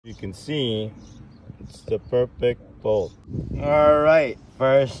You can see it's the perfect bolt. All right,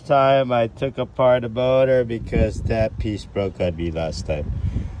 first time I took apart the motor because that piece broke on me last time.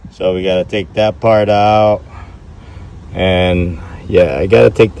 So we gotta take that part out, and yeah, I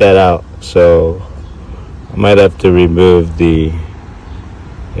gotta take that out. So I might have to remove the,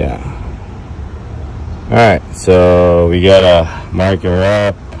 yeah. All right, so we gotta mark her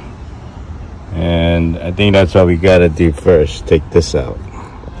up, and I think that's what we gotta do first. Take this out.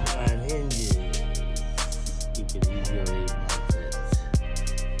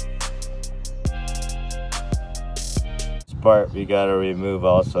 Part we got to remove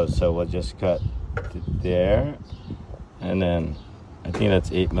also, so we'll just cut there, and then I think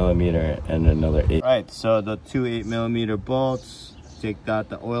that's 8mm and another 8. Right, so the two 8mm bolts, take out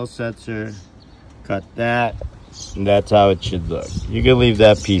the oil sensor, cut that, and that's how it should look. You can leave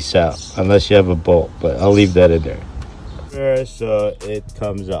that piece out unless you have a bolt, but I'll leave that in there so it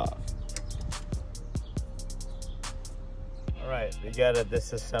comes off. All right, we gotta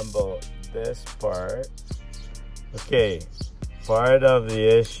disassemble this part. Okay, part of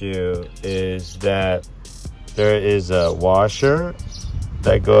the issue is that there is a washer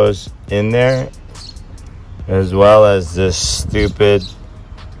that goes in there, as well as this stupid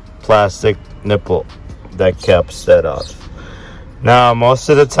plastic nipple that caps that off. Now, most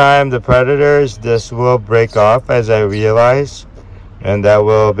of the time, the Predators, this will break off, as I realize, and that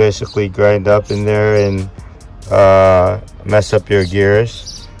will basically grind up in there and mess up your gears.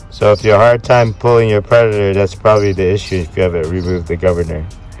 So if you have a hard time pulling your Predator, that's probably the issue if you haven't removed the governor.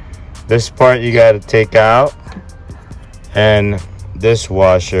 This part you got to take out, and this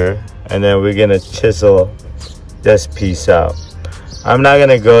washer, and then we're gonna chisel this piece out. I'm not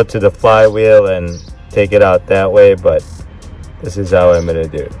gonna go to the flywheel and take it out that way, but this is how I'm gonna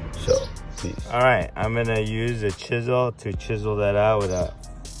do it. So peace. All right, I'm gonna use a chisel to chisel that out with a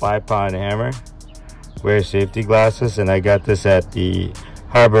 5-pound hammer. Wear safety glasses, and I got this at the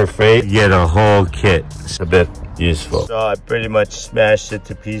Harbor Freight. You get a whole kit. It's a bit useful. So I pretty much smashed it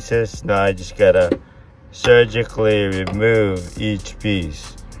to pieces. Now I just gotta surgically remove each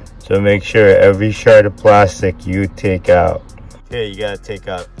piece. So make sure every shard of plastic you take out. Okay, you gotta take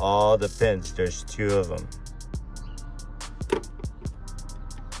out all the pins. There's 2 of them.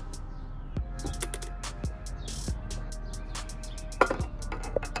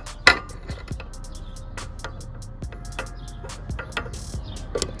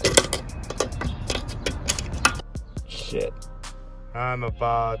 Shit. I'm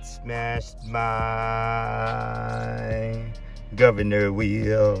about smashed my governor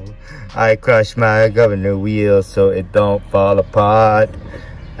wheel. I crushed my governor wheel so it don't fall apart.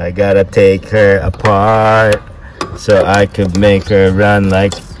 I gotta take her apart so I could make her run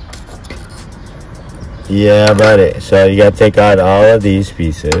like, yeah buddy. So you gotta take out all of these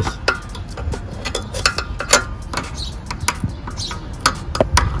pieces.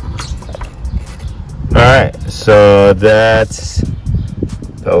 Alright, so that's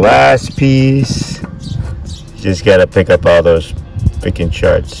the last piece. You just gotta pick up all those freaking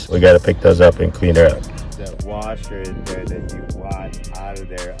shards. We gotta pick those up and clean her up. That washer in there that you want out of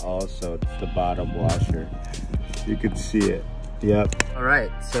there also. It's the bottom washer. You can see it. Yep.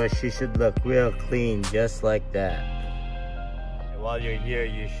 Alright, so she should look real clean just like that. And while you're here,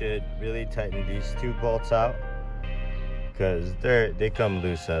 you should really tighten these 2 bolts out, because they come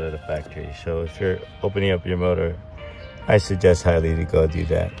loose out of the factory. So if you're opening up your motor, I suggest highly to go do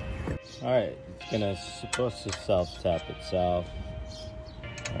that. All right, it's supposed to self-tap itself.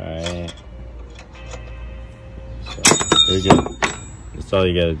 All right, so there you go. That's all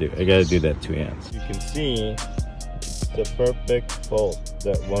you gotta do. I gotta do that 2 hands. You can see it's the perfect bolt,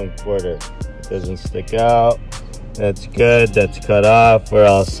 that 1/4. It doesn't stick out. That's good, that's cut off. We're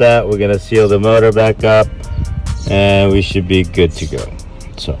all set. We're gonna seal the motor back up, and we should be good to go.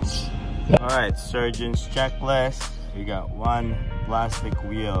 So, all right, surgeon's checklist. You got 1 plastic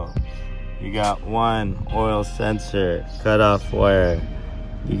wheel. You got 1 oil sensor, cut off wire.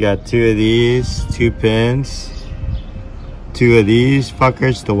 You got 2 of these, 2 pins. 2 of these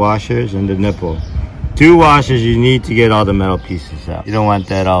fuckers, the washers, and the nipple. 2 washers you need to get all the metal pieces out. You don't want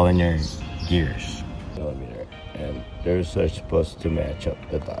that all in your gears. And they're supposed to match up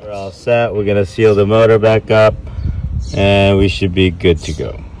the dots. We're all set. We're gonna seal the motor back up, and we should be good to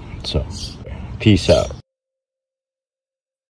go. So, peace out.